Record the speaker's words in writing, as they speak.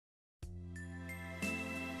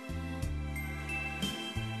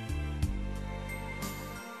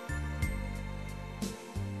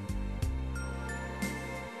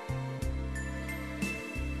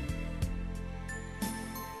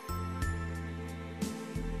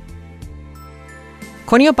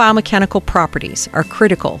Corneal biomechanical properties are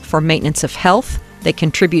critical for maintenance of health. They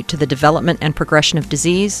contribute to the development and progression of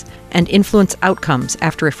disease and influence outcomes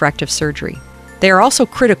after refractive surgery. They are also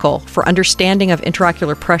critical for understanding of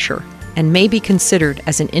intraocular pressure and may be considered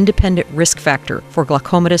as an independent risk factor for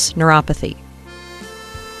glaucomatous neuropathy.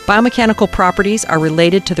 Biomechanical properties are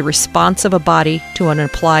related to the response of a body to an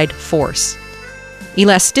applied force.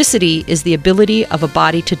 Elasticity is the ability of a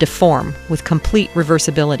body to deform with complete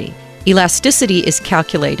reversibility. Elasticity is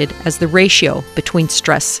calculated as the ratio between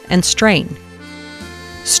stress and strain.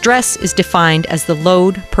 Stress is defined as the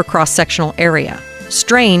load per cross-sectional area.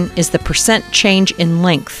 Strain is the percent change in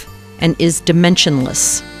length and is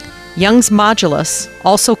dimensionless. Young's modulus,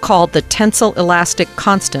 also called the tensile elastic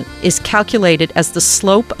constant, is calculated as the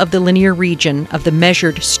slope of the linear region of the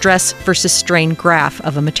measured stress versus strain graph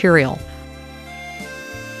of a material.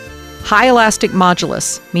 High elastic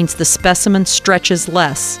modulus means the specimen stretches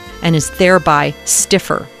less and is thereby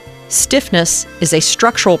stiffer. Stiffness is a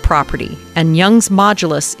structural property, and Young's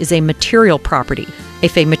modulus is a material property.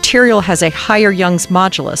 If a material has a higher Young's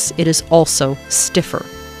modulus, it is also stiffer.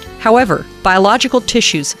 However, biological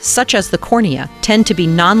tissues, such as the cornea, tend to be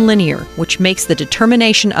nonlinear, which makes the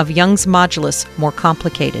determination of Young's modulus more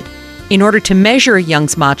complicated. In order to measure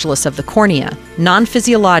Young's modulus of the cornea,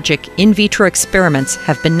 non-physiologic in vitro experiments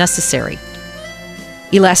have been necessary.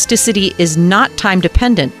 Elasticity is not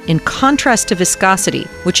time-dependent, in contrast to viscosity,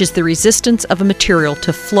 which is the resistance of a material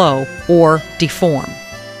to flow or deform.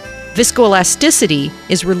 Viscoelasticity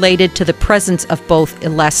is related to the presence of both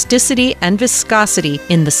elasticity and viscosity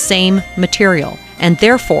in the same material, and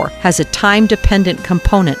therefore has a time-dependent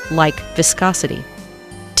component like viscosity.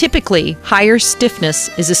 Typically, higher stiffness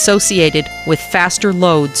is associated with faster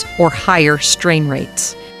loads or higher strain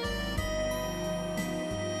rates.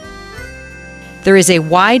 There is a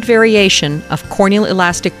wide variation of corneal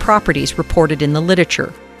elastic properties reported in the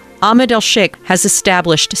literature. Ahmed El-Sheikh has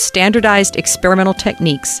established standardized experimental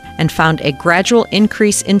techniques and found a gradual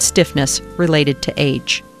increase in stiffness related to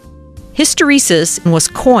age. Hysteresis was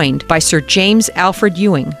coined by Sir James Alfred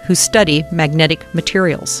Ewing, who studied magnetic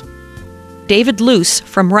materials. David Luce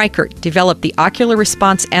from Reichert developed the Ocular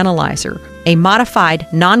Response Analyzer, a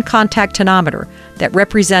modified non-contact tonometer that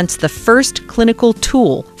represents the first clinical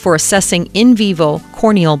tool for assessing in vivo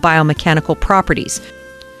corneal biomechanical properties.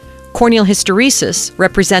 Corneal hysteresis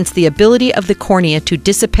represents the ability of the cornea to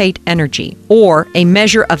dissipate energy, or a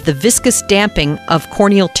measure of the viscous damping of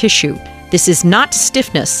corneal tissue. This is not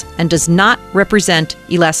stiffness and does not represent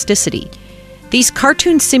elasticity. These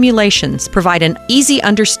cartoon simulations provide an easy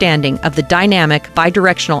understanding of the dynamic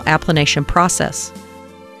bidirectional applanation process.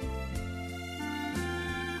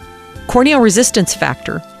 Corneal resistance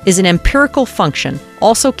factor is an empirical function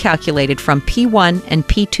also calculated from P1 and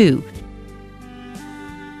P2.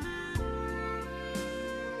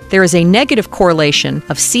 There is a negative correlation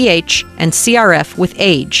of CH and CRF with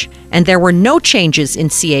age, and there were no changes in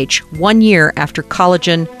CH 1 year after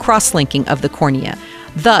collagen cross-linking of the cornea.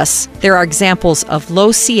 Thus, there are examples of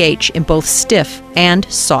low CH in both stiff and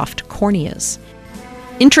soft corneas.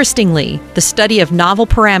 Interestingly, the study of novel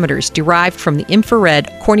parameters derived from the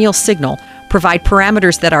infrared corneal signal provide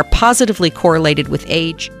parameters that are positively correlated with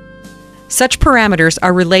age. Such parameters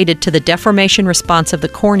are related to the deformation response of the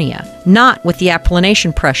cornea, not with the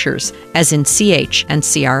applanation pressures, as in CH and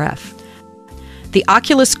CRF. The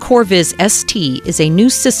Oculus CoreViz ST is a new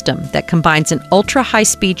system that combines an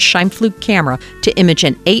ultra-high-speed Scheimpflug camera to image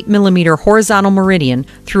an 8mm horizontal meridian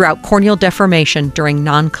throughout corneal deformation during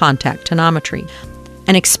non-contact tonometry.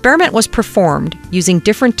 An experiment was performed using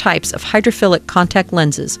different types of hydrophilic contact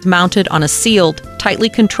lenses mounted on a sealed, tightly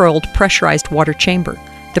controlled, pressurized water chamber.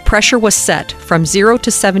 The pressure was set from 0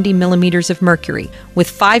 to 70 millimeters of mercury, with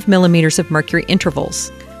 5 millimeters of mercury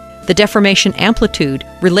intervals. The deformation amplitude,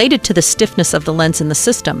 related to the stiffness of the lens in the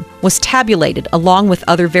system, was tabulated along with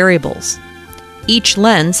other variables. Each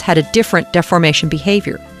lens had a different deformation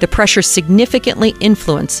behavior. The pressure significantly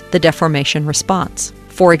influenced the deformation response.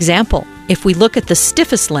 For example, if we look at the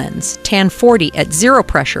stiffest lens, tan 40 at 0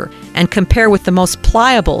 pressure, and compare with the most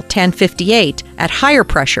pliable tan 58 at higher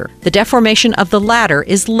pressure, the deformation of the latter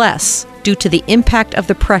is less due to the impact of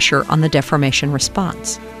the pressure on the deformation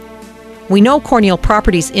response. We know corneal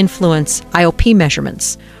properties influence IOP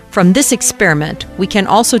measurements. From this experiment, we can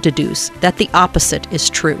also deduce that the opposite is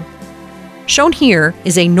true. Shown here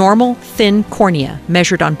is a normal, thin cornea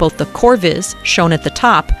measured on both the CoreViz, shown at the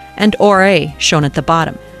top, and ORA, shown at the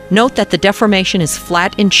bottom. Note that the deformation is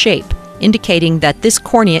flat in shape, indicating that this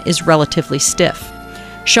cornea is relatively stiff.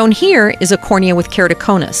 Shown here is a cornea with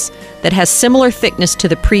keratoconus that has similar thickness to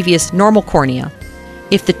the previous normal cornea.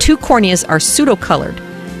 If the two corneas are pseudocolored,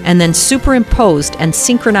 and then superimposed and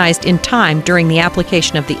synchronized in time during the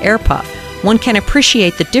application of the air puff, one can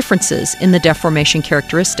appreciate the differences in the deformation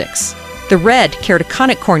characteristics. The red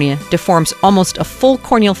keratoconic cornea deforms almost a full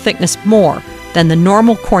corneal thickness more than the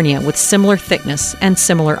normal cornea with similar thickness and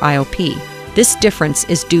similar IOP. This difference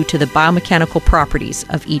is due to the biomechanical properties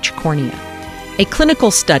of each cornea. A clinical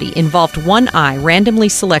study involved one eye randomly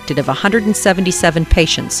selected of 177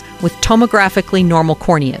 patients with tomographically normal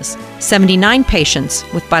corneas, 79 patients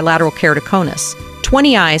with bilateral keratoconus,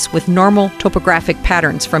 20 eyes with normal topographic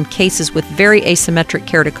patterns from cases with very asymmetric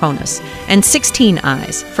keratoconus, and 16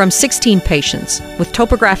 eyes from 16 patients with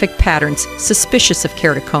topographic patterns suspicious of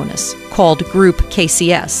keratoconus, called Group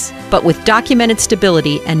KCS, but with documented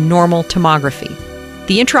stability and normal tomography.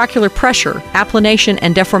 The intraocular pressure, applanation,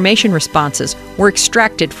 and deformation responses were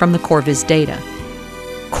extracted from the Corviz data.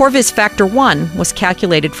 Corviz factor 1 was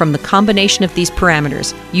calculated from the combination of these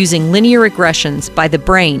parameters using linear regressions by the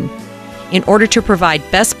brain in order to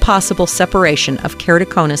provide best possible separation of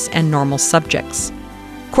keratoconus and normal subjects.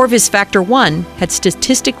 Corviz factor 1 had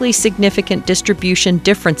statistically significant distribution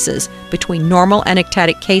differences between normal and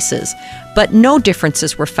ectatic cases, but no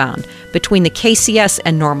differences were found between the KCS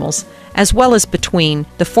and normals, as well as between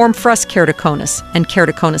the form frust keratoconus and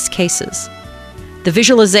keratoconus cases. The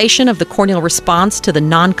visualization of the corneal response to the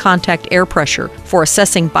non-contact air pressure for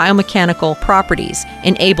assessing biomechanical properties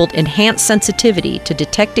enabled enhanced sensitivity to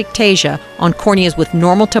detect ectasia on corneas with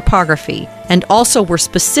normal topography, and also were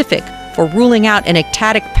specific for ruling out an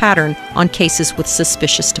ectatic pattern on cases with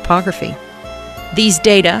suspicious topography. These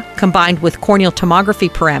data, combined with corneal tomography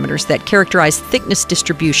parameters that characterize thickness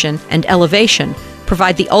distribution and elevation,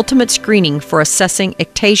 provide the ultimate screening for assessing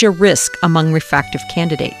ectasia risk among refractive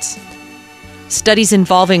candidates. Studies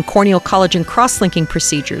involving corneal collagen cross-linking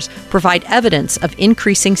procedures provide evidence of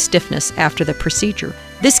increasing stiffness after the procedure.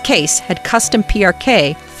 This case had custom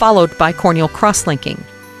PRK followed by corneal cross-linking.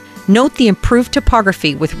 Note the improved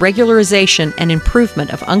topography with regularization and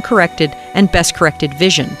improvement of uncorrected and best-corrected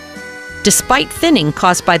vision. Despite thinning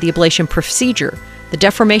caused by the ablation procedure, the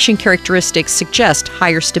deformation characteristics suggest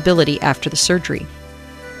higher stability after the surgery.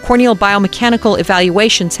 Corneal biomechanical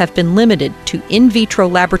evaluations have been limited to in vitro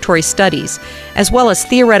laboratory studies, as well as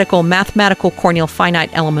theoretical mathematical corneal finite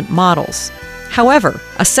element models. However,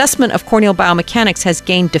 assessment of corneal biomechanics has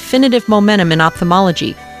gained definitive momentum in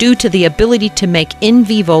ophthalmology due to the ability to make in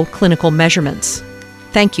vivo clinical measurements.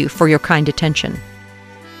 Thank you for your kind attention.